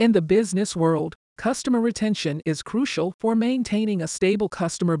In the business world, customer retention is crucial for maintaining a stable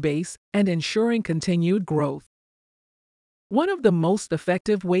customer base and ensuring continued growth. One of the most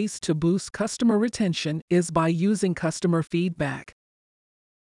effective ways to boost customer retention is by using customer feedback.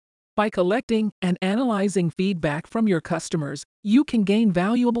 By collecting and analyzing feedback from your customers, you can gain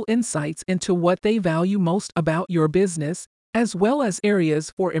valuable insights into what they value most about your business, as well as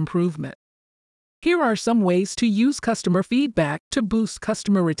areas for improvement. Here are some ways to use customer feedback to boost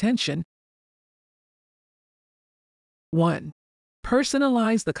customer retention. 1.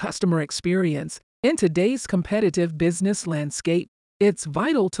 Personalize the customer experience. In today's competitive business landscape, it's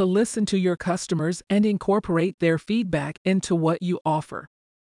vital to listen to your customers and incorporate their feedback into what you offer.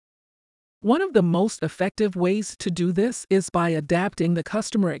 One of the most effective ways to do this is by adapting the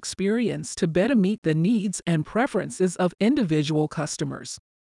customer experience to better meet the needs and preferences of individual customers.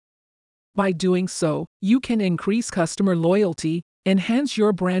 By doing so, you can increase customer loyalty, enhance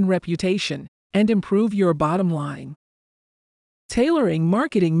your brand reputation, and improve your bottom line. Tailoring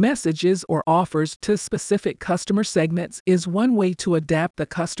marketing messages or offers to specific customer segments is one way to adapt the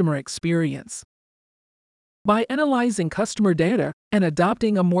customer experience. By analyzing customer data and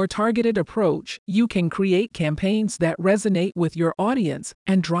adopting a more targeted approach, you can create campaigns that resonate with your audience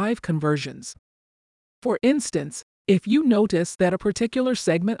and drive conversions. For instance, if you notice that a particular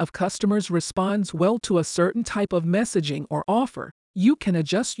segment of customers responds well to a certain type of messaging or offer, you can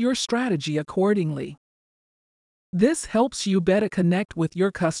adjust your strategy accordingly. This helps you better connect with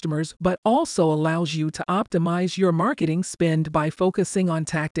your customers but also allows you to optimize your marketing spend by focusing on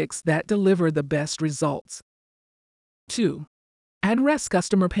tactics that deliver the best results. 2. Address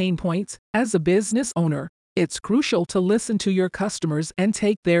customer pain points. As a business owner, it's crucial to listen to your customers and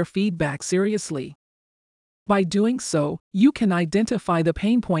take their feedback seriously. By doing so, you can identify the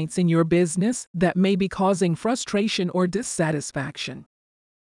pain points in your business that may be causing frustration or dissatisfaction.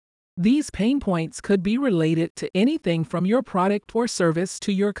 These pain points could be related to anything from your product or service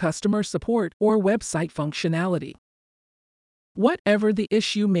to your customer support or website functionality. Whatever the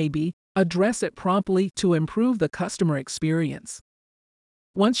issue may be, address it promptly to improve the customer experience.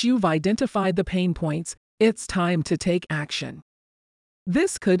 Once you've identified the pain points, it's time to take action.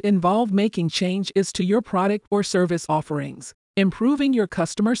 This could involve making changes to your product or service offerings, improving your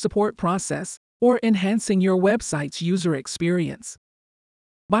customer support process, or enhancing your website's user experience.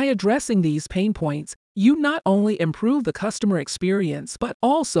 By addressing these pain points, you not only improve the customer experience but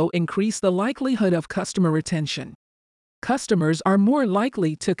also increase the likelihood of customer retention. Customers are more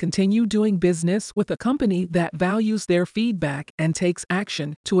likely to continue doing business with a company that values their feedback and takes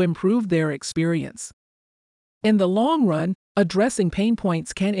action to improve their experience. In the long run, addressing pain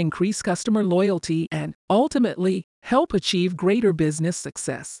points can increase customer loyalty and, ultimately, help achieve greater business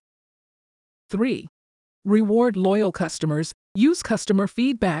success. 3. Reward loyal customers. Use customer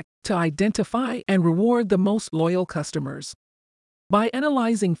feedback to identify and reward the most loyal customers. By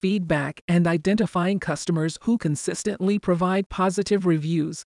analyzing feedback and identifying customers who consistently provide positive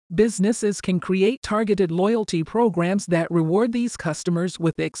reviews, businesses can create targeted loyalty programs that reward these customers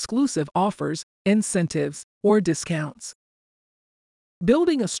with exclusive offers, incentives, or discounts.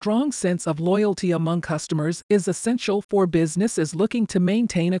 Building a strong sense of loyalty among customers is essential for businesses looking to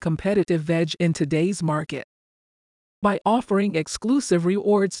maintain a competitive edge in today's market. By offering exclusive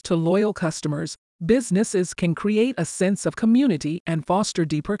rewards to loyal customers, businesses can create a sense of community and foster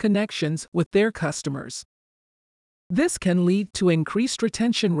deeper connections with their customers. This can lead to increased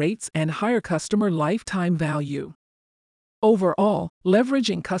retention rates and higher customer lifetime value. Overall,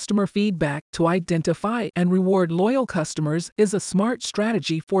 leveraging customer feedback to identify and reward loyal customers is a smart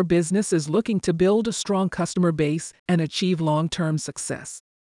strategy for businesses looking to build a strong customer base and achieve long-term success.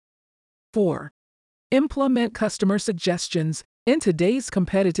 4. Implement customer suggestions. In today's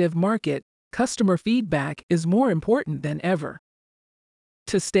competitive market, customer feedback is more important than ever.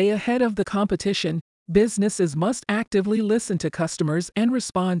 To stay ahead of the competition, businesses must actively listen to customers and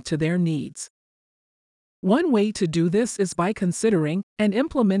respond to their needs. One way to do this is by considering and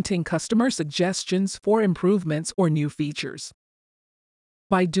implementing customer suggestions for improvements or new features.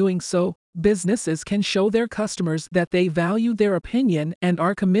 By doing so, businesses can show their customers that they value their opinion and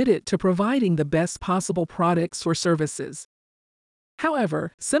are committed to providing the best possible products or services.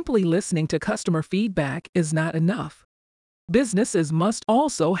 However, simply listening to customer feedback is not enough. Businesses must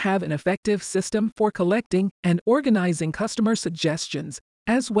also have an effective system for collecting and organizing customer suggestions,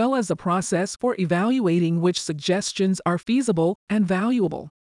 as well as a process for evaluating which suggestions are feasible and valuable.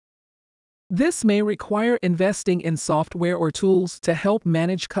 This may require investing in software or tools to help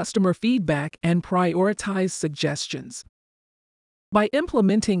manage customer feedback and prioritize suggestions. By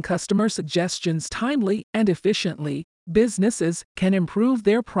implementing customer suggestions timely and efficiently, businesses can improve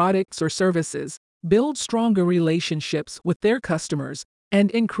their products or services, build stronger relationships with their customers,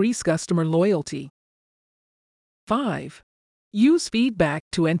 and increase customer loyalty. 5. Use feedback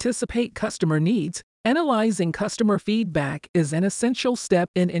to anticipate customer needs. Analyzing customer feedback is an essential step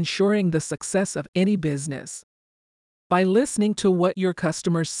in ensuring the success of any business. By listening to what your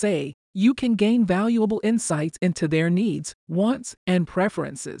customers say, you can gain valuable insights into their needs, wants, and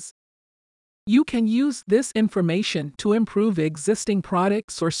preferences. You can use this information to improve existing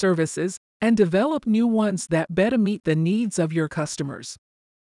products or services and develop new ones that better meet the needs of your customers.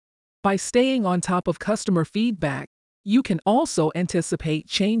 By staying on top of customer feedback, you can also anticipate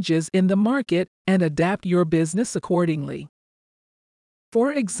changes in the market and adapt your business accordingly.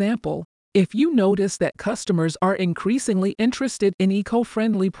 For example, if you notice that customers are increasingly interested in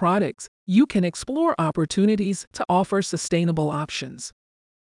eco-friendly products, you can explore opportunities to offer sustainable options.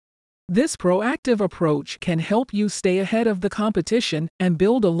 This proactive approach can help you stay ahead of the competition and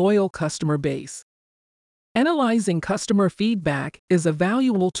build a loyal customer base. Analyzing customer feedback is a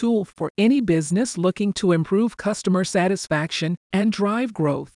valuable tool for any business looking to improve customer satisfaction and drive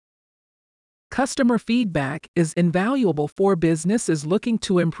growth. Customer feedback is invaluable for businesses looking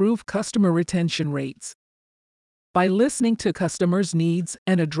to improve customer retention rates. By listening to customers' needs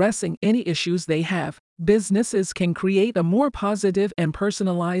and addressing any issues they have, businesses can create a more positive and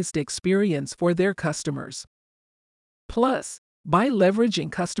personalized experience for their customers. Plus, by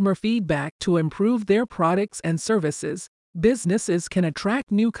leveraging customer feedback to improve their products and services, businesses can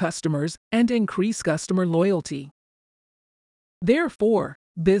attract new customers and increase customer loyalty. Therefore,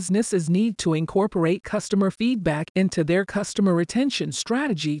 businesses need to incorporate customer feedback into their customer retention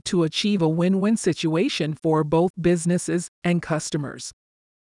strategy to achieve a win-win situation for both businesses and customers.